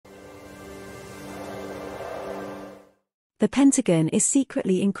the Pentagon is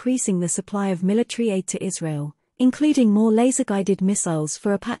secretly increasing the supply of military aid to Israel, including more laser-guided missiles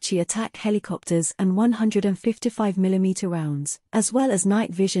for Apache attack helicopters and 155mm rounds, as well as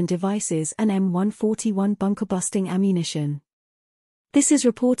night vision devices and M141 bunker-busting ammunition. This is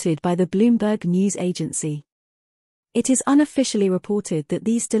reported by the Bloomberg News Agency. It is unofficially reported that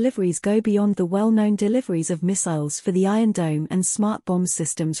these deliveries go beyond the well-known deliveries of missiles for the Iron Dome and smart bomb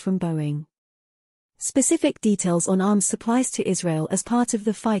systems from Boeing. Specific details on arms supplies to Israel as part of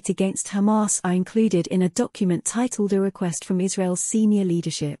the fight against Hamas are included in a document titled A Request from Israel's Senior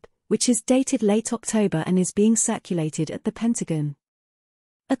Leadership, which is dated late October and is being circulated at the Pentagon.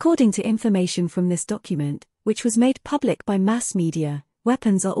 According to information from this document, which was made public by mass media,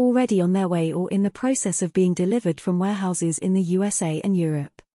 weapons are already on their way or in the process of being delivered from warehouses in the USA and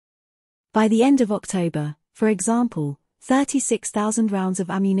Europe. By the end of October, for example, 36,000 rounds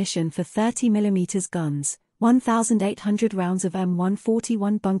of ammunition for 30mm guns, 1,800 rounds of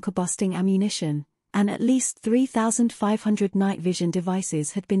M141 bunker-busting ammunition, and at least 3,500 night vision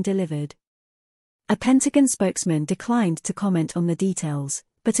devices had been delivered. A Pentagon spokesman declined to comment on the details,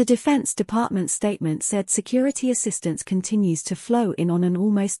 but a Defense Department statement said security assistance continues to flow in on an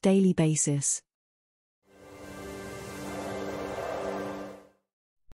almost daily basis.